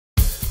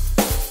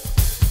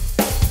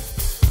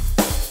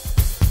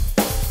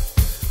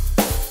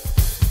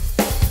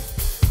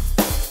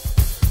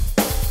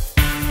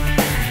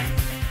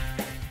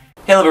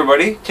Hello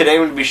everybody, today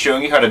I'm going to be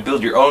showing you how to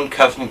build your own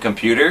custom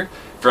computer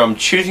from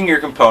choosing your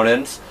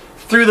components,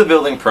 through the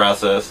building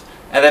process,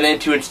 and then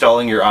into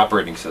installing your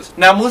operating system.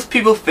 Now most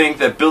people think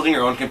that building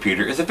your own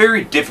computer is a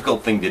very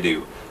difficult thing to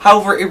do.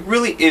 However, it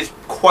really is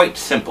quite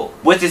simple.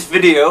 With this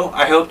video,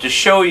 I hope to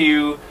show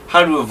you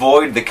how to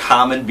avoid the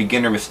common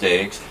beginner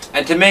mistakes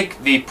and to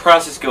make the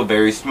process go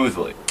very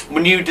smoothly.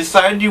 When you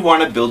decide you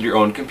want to build your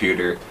own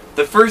computer,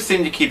 the first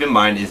thing to keep in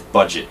mind is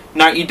budget.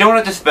 Now, you don't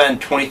have to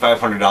spend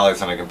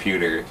 $2,500 on a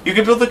computer. You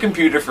can build a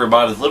computer for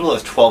about as little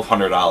as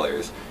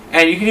 $1,200.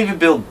 And you can even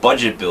build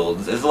budget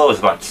builds as low as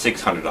about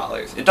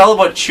 $600. It's all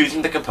about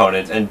choosing the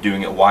components and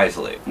doing it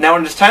wisely. Now,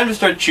 when it's time to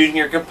start choosing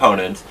your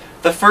components,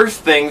 the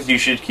first things you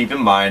should keep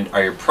in mind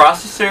are your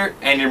processor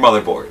and your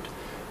motherboard.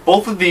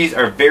 Both of these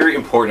are very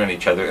important on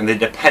each other and they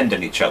depend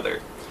on each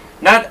other.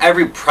 Not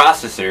every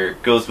processor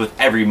goes with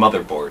every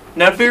motherboard.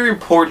 Now, it's very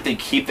important to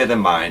keep that in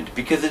mind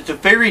because it's a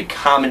very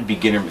common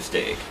beginner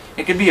mistake.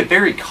 It can be a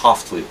very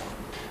costly one.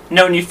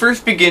 Now, when you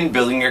first begin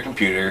building your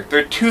computer, there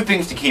are two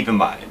things to keep in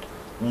mind.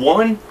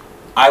 One,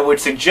 I would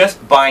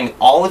suggest buying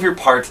all of your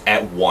parts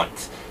at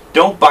once.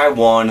 Don't buy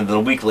one and then a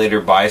week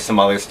later buy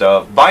some other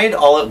stuff. Buy it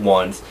all at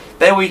once.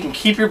 That way you can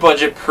keep your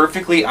budget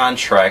perfectly on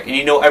track and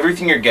you know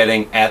everything you're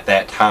getting at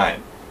that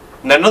time.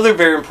 Now, another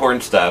very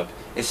important step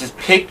is just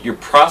pick your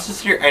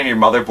processor and your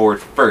motherboard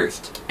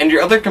first. And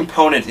your other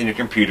components in your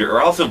computer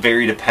are also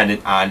very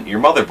dependent on your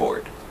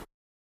motherboard.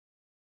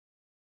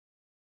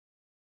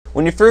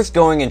 When you're first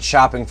going and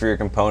shopping for your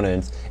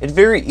components, it's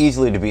very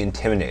easy to be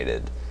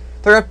intimidated.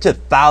 There are up to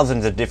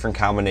thousands of different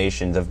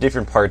combinations of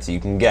different parts that you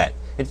can get.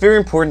 It's very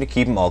important to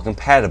keep them all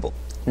compatible.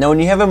 Now, when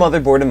you have a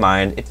motherboard in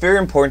mind, it's very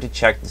important to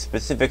check the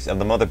specifics of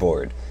the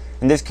motherboard.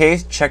 In this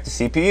case, check the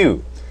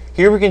CPU.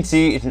 Here we can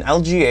see it's an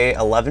LGA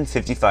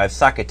 1155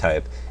 socket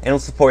type and will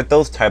support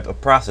those type of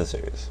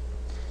processors.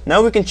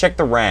 Now we can check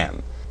the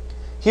RAM.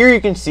 Here you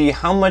can see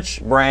how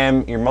much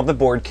RAM your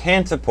motherboard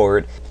can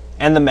support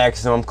and the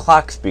maximum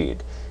clock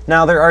speed.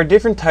 Now there are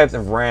different types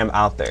of RAM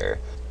out there.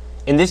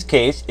 In this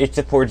case, it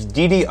supports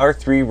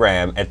DDR3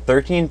 RAM at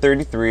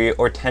 1333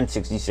 or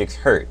 1066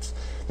 Hz.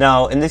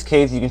 Now in this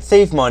case you can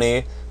save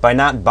money by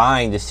not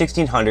buying the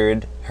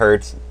 1600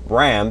 Hz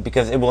RAM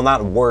because it will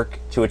not work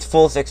to its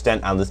fullest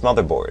extent on this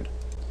motherboard.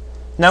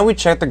 Now we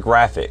check the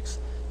graphics.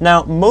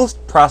 Now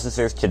most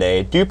processors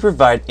today do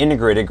provide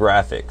integrated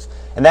graphics,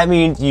 and that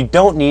means you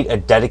don't need a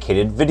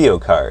dedicated video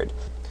card.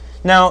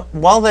 Now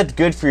while that's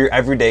good for your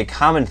everyday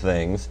common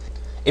things,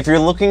 if you're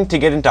looking to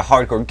get into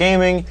hardcore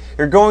gaming,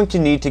 you're going to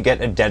need to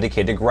get a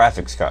dedicated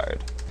graphics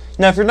card.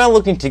 Now if you're not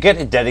looking to get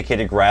a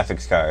dedicated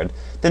graphics card,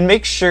 then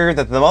make sure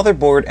that the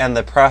motherboard and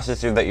the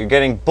processor that you're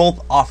getting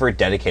both offer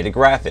dedicated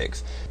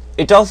graphics.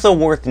 It's also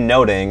worth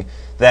noting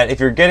that if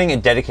you're getting a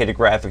dedicated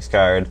graphics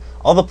card,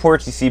 all the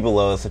ports you see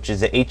below, such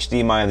as the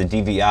HDMI and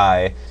the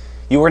DVI,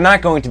 you are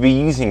not going to be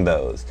using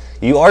those.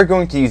 You are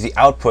going to use the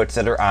outputs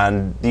that are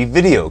on the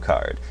video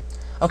card.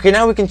 Okay,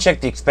 now we can check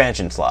the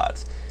expansion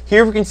slots.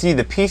 Here we can see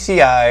the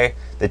PCI,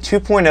 the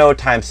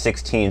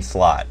 2.0x16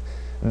 slot.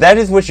 That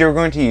is what you're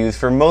going to use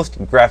for most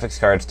graphics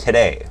cards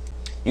today.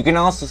 You can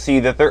also see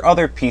that there are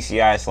other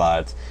PCI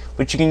slots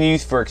which you can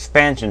use for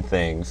expansion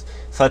things,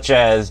 such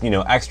as,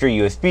 extra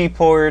USB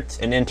ports,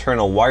 an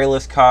internal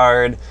wireless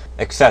card,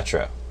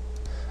 etc.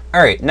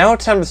 Alright, now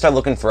it's time to start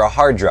looking for a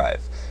hard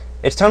drive.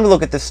 It's time to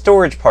look at the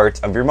storage parts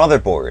of your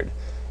motherboard.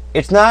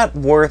 It's not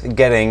worth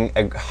getting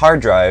a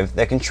hard drive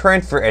that can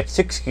transfer at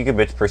 6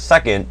 gigabits per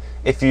second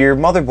if your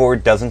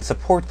motherboard doesn't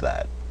support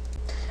that.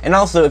 And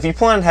also, if you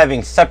plan on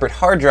having separate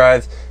hard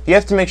drives, you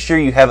have to make sure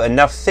you have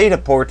enough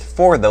SATA ports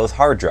for those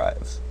hard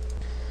drives.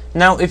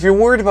 Now, if you're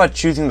worried about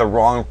choosing the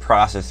wrong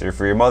processor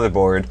for your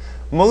motherboard,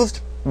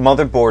 most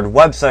motherboard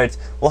websites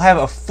will have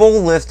a full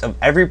list of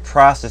every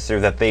processor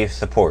that they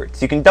support.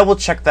 So you can double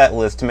check that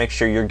list to make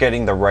sure you're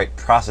getting the right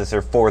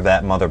processor for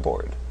that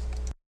motherboard.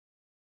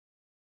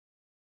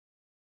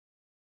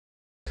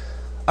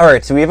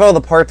 Alright, so we have all the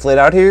parts laid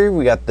out here.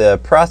 We got the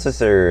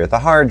processor, the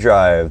hard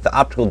drive, the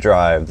optical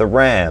drive, the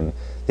RAM,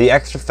 the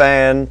extra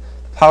fan,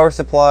 the power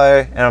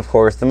supply, and of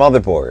course the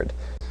motherboard.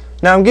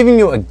 Now I'm giving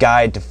you a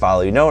guide to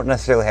follow. You don't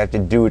necessarily have to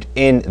do it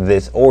in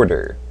this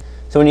order.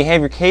 So when you have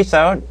your case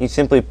out, you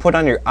simply put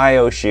on your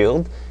I/O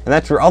shield, and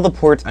that's where all the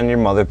ports on your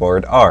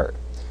motherboard are.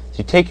 So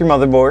you take your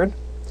motherboard,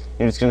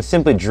 you're just going to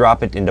simply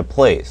drop it into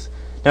place.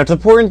 Now it's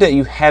important that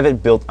you have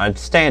it built on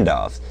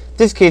standoffs.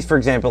 This case, for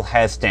example,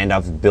 has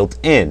standoffs built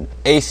in.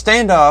 A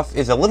standoff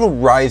is a little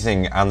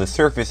rising on the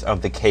surface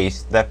of the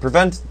case that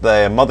prevents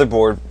the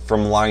motherboard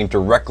from lying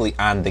directly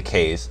on the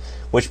case,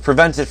 which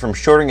prevents it from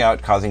shorting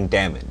out, causing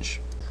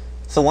damage.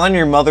 So line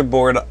your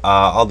motherboard,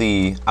 all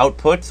the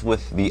outputs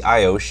with the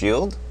I/O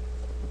shield,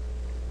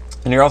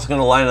 and you're also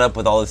going to line it up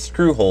with all the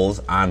screw holes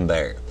on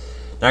there.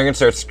 Now you're going to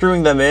start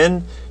screwing them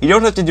in. You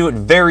don't have to do it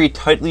very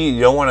tightly.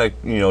 You don't want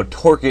to,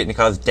 torque it and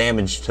cause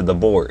damage to the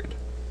board.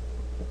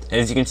 And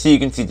as you can see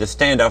the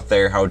standoff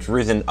there, how it's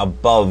risen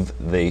above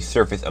the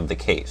surface of the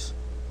case.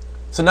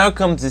 So now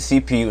comes the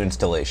CPU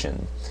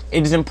installation.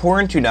 It is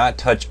important to not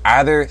touch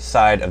either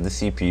side of the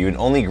CPU and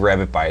only grab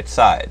it by its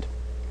side.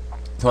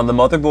 So on the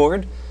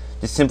motherboard,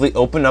 just simply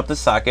open up the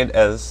socket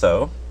as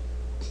so,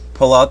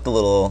 pull out the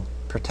little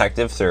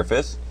protective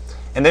surface,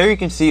 and there you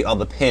can see all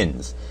the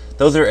pins.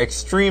 Those are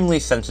extremely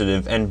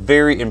sensitive and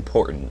very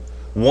important.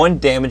 One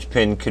damaged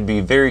pin could be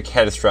very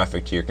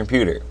catastrophic to your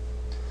computer.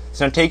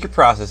 So now take your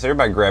processor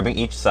by grabbing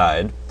each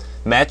side,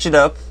 match it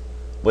up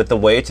with the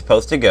way it's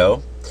supposed to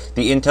go.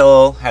 The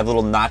Intel have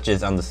little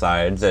notches on the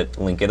sides that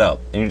link it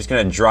up, and you're just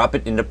going to drop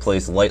it into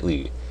place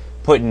lightly.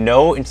 Put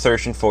no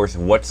insertion force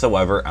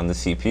whatsoever on the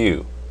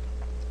CPU.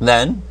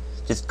 Then,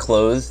 just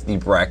close the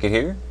bracket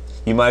here.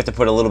 You might have to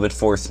put a little bit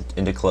force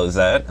in to close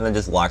that, and then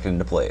just lock it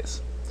into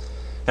place.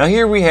 Now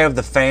here we have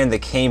the fan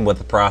that came with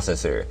the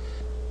processor.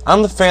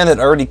 On the fan that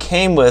already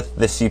came with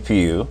the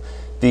CPU,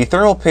 the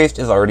thermal paste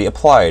is already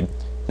applied.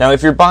 Now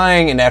if you're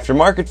buying an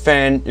aftermarket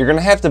fan, you're going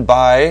to have to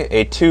buy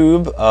a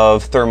tube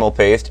of thermal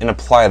paste and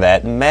apply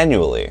that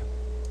manually.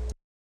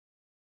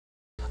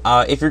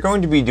 If you're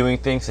going to be doing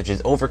things such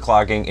as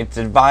overclocking, it's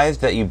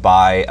advised that you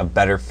buy a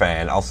better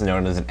fan, also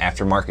known as an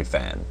aftermarket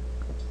fan.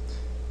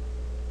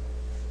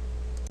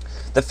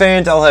 The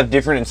fans all have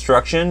different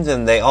instructions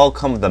and they all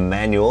come with a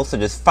manual, so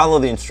just follow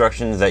the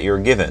instructions that you're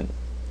given.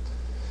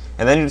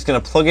 And then you're just going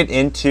to plug it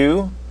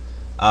into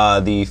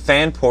the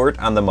fan port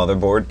on the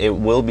motherboard. It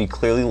will be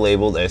clearly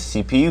labeled as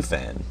CPU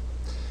fan.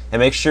 And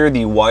make sure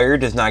the wire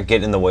does not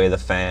get in the way of the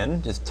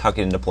fan, just tuck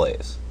it into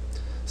place.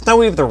 So now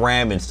we have the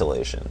RAM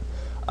installation.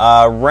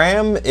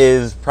 RAM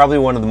is probably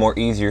one of the more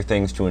easier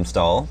things to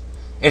install.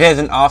 It has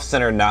an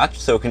off-center notch,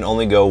 so it can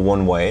only go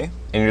one way,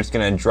 and you're just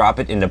going to drop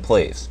it into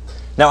place.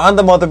 Now on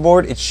the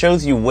motherboard, it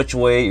shows you which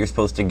way you're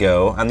supposed to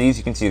go. On these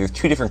you can see there's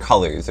two different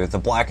colors. There's the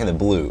black and the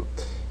blue.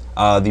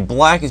 The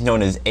black is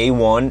known as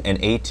A1 and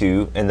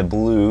A2, and the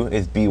blue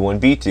is B1,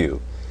 B2.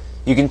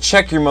 You can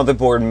check your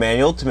motherboard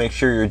manual to make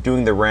sure you're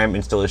doing the RAM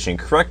installation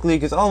correctly,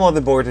 because all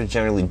motherboards are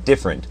generally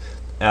different.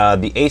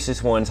 The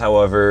Asus ones,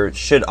 however,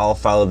 should all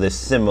follow this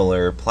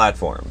similar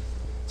platform.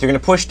 So you're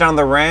going to push down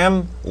the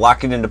RAM,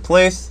 lock it into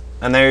place,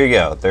 and there you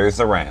go, there's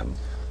the RAM.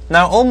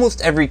 Now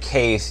almost every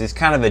case is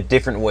kind of a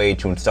different way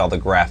to install the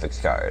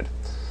graphics card,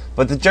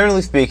 but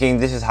generally speaking,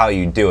 this is how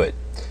you do it.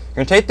 You're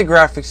going to take the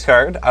graphics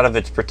card out of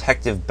its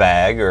protective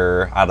bag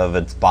or out of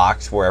its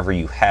box, wherever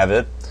you have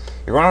it.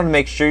 You're going to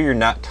make sure you're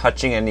not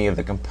touching any of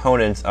the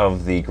components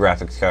of the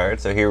graphics card.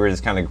 So here we're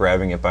just kind of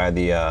grabbing it by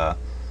the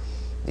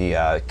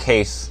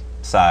case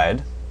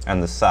side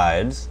and the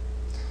sides.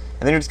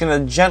 And then you're just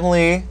going to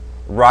gently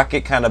rock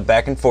it kind of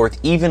back and forth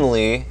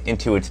evenly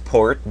into its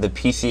port, the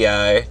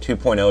PCI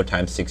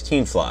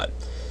 2.0x16 slot.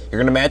 You're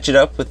going to match it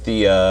up with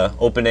the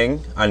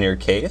opening on your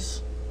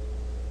case.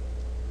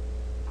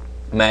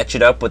 Match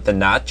it up with the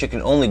notch. It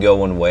can only go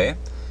one way.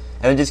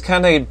 And then just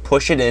kind of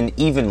push it in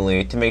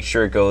evenly to make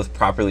sure it goes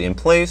properly in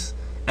place,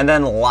 and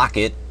then lock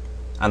it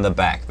on the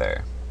back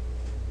there.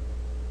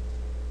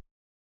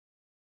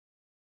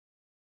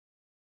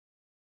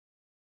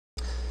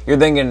 You're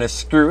then going to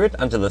screw it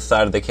onto the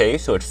side of the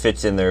case so it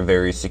fits in there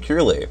very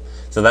securely,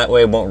 so that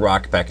way it won't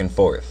rock back and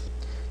forth.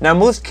 Now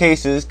most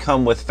cases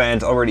come with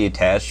fans already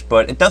attached,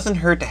 but it doesn't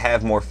hurt to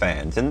have more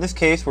fans. In this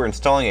case we're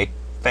installing a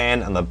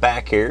fan on the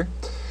back here.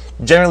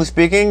 Generally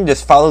speaking,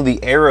 just follow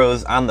the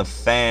arrows on the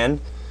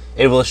fan.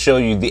 It will show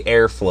you the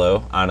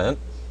airflow on it,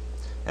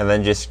 and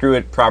then just screw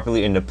it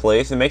properly into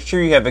place and make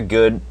sure you have a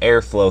good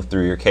airflow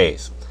through your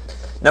case.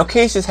 Now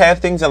cases have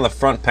things on the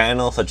front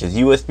panel such as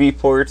USB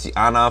ports, the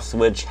on-off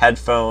switch,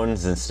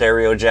 headphones, and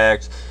stereo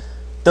jacks.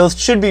 Those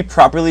should be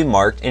properly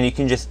marked, and you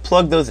can just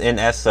plug those in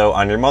as so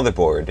on your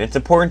motherboard. It's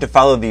important to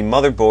follow the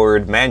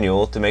motherboard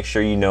manual to make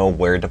sure you know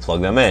where to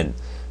plug them in.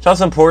 It's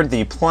also important that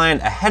you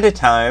plan ahead of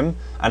time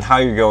on how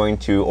you're going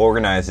to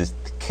organize this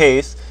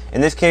case.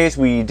 In this case,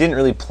 we didn't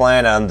really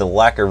plan on the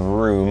lack of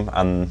room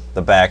on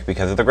the back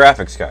because of the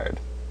graphics card.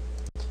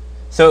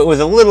 So it was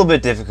a little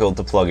bit difficult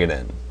to plug it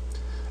in.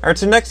 Alright,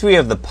 so next we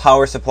have the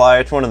power supply.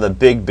 It's one of the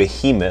big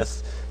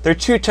behemoths. There are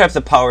two types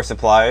of power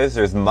supplies.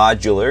 There's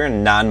modular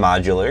and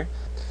non-modular.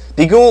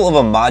 The goal of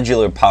a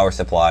modular power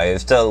supply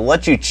is to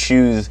let you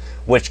choose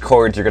which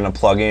cords you're going to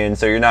plug in,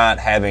 so you're not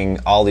having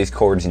all these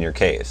cords in your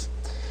case.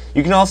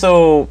 You can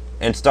also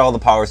install the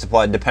power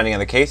supply depending on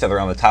the case, either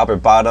on the top or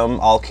bottom.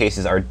 All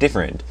cases are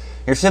different.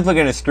 You're simply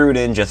going to screw it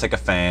in just like a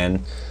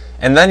fan,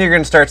 and then you're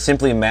going to start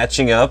simply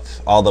matching up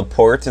all the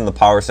ports in the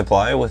power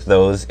supply with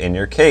those in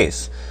your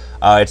case.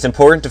 It's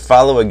important to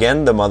follow,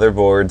 again, the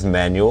motherboard's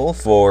manual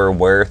for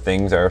where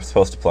things are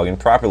supposed to plug in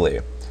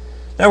properly.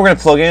 Now we're going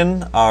to plug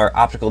in our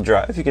optical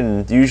drive. You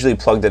can usually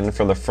plug that in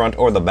from the front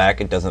or the back,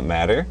 it doesn't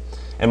matter.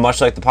 And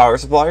much like the power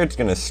supply, it's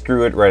going to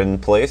screw it right in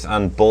place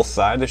on both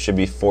sides. There should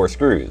be 4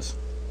 screws.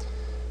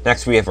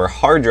 Next we have our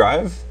hard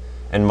drive,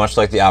 and much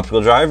like the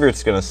optical drive,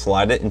 it's going to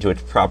slide it into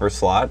its proper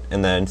slot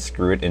and then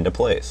screw it into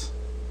place.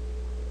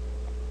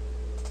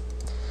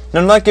 Now,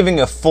 I'm not giving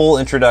a full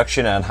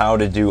introduction on how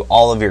to do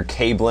all of your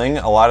cabling.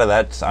 A lot of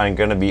that's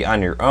going to be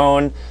on your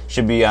own.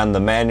 Should be on the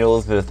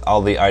manuals with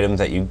all the items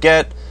that you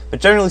get.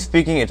 But generally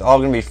speaking, it's all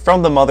going to be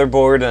from the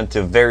motherboard and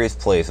to various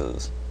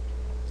places.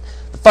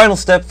 The final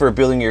step for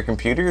building your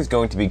computer is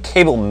going to be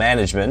cable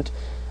management.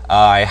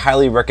 I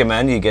highly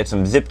recommend you get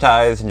some zip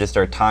ties and just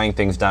start tying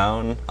things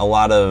down. A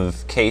lot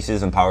of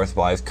cases and power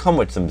supplies come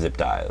with some zip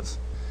ties.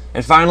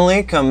 And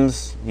finally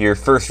comes your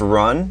first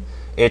run.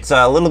 It's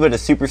a little bit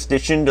of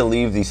superstition to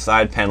leave the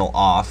side panel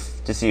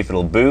off to see if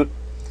it'll boot.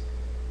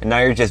 And now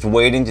you're just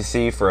waiting to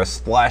see for a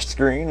splash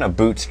screen, a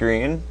boot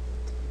screen.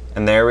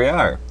 And there we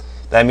are.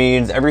 That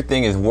means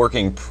everything is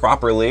working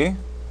properly.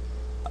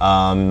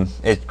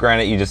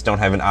 Granted, you just don't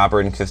have an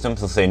operating system,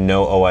 so say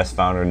no OS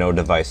found or no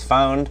device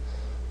found.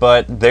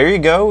 But there you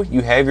go,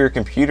 you have your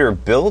computer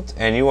built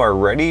and you are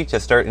ready to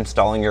start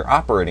installing your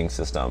operating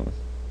system.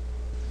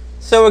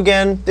 So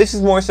again, this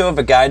is more so of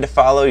a guide to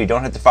follow. You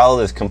don't have to follow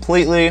this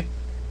completely.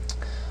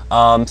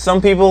 Some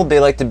people,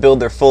 they like to build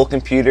their full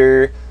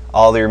computer,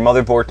 all their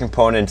motherboard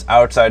components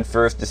outside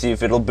first to see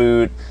if it'll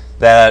boot.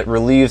 That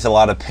relieves a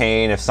lot of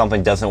pain if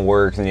something doesn't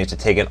work and you have to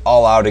take it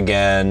all out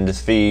again to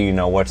see,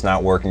 what's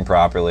not working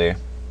properly.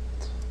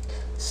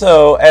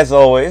 So, as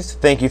always,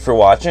 thank you for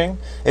watching.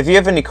 If you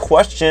have any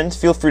questions,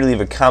 feel free to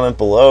leave a comment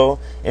below.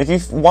 And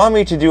if you want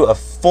me to do a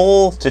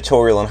full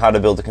tutorial on how to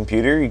build a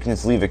computer, you can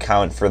just leave a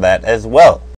comment for that as well.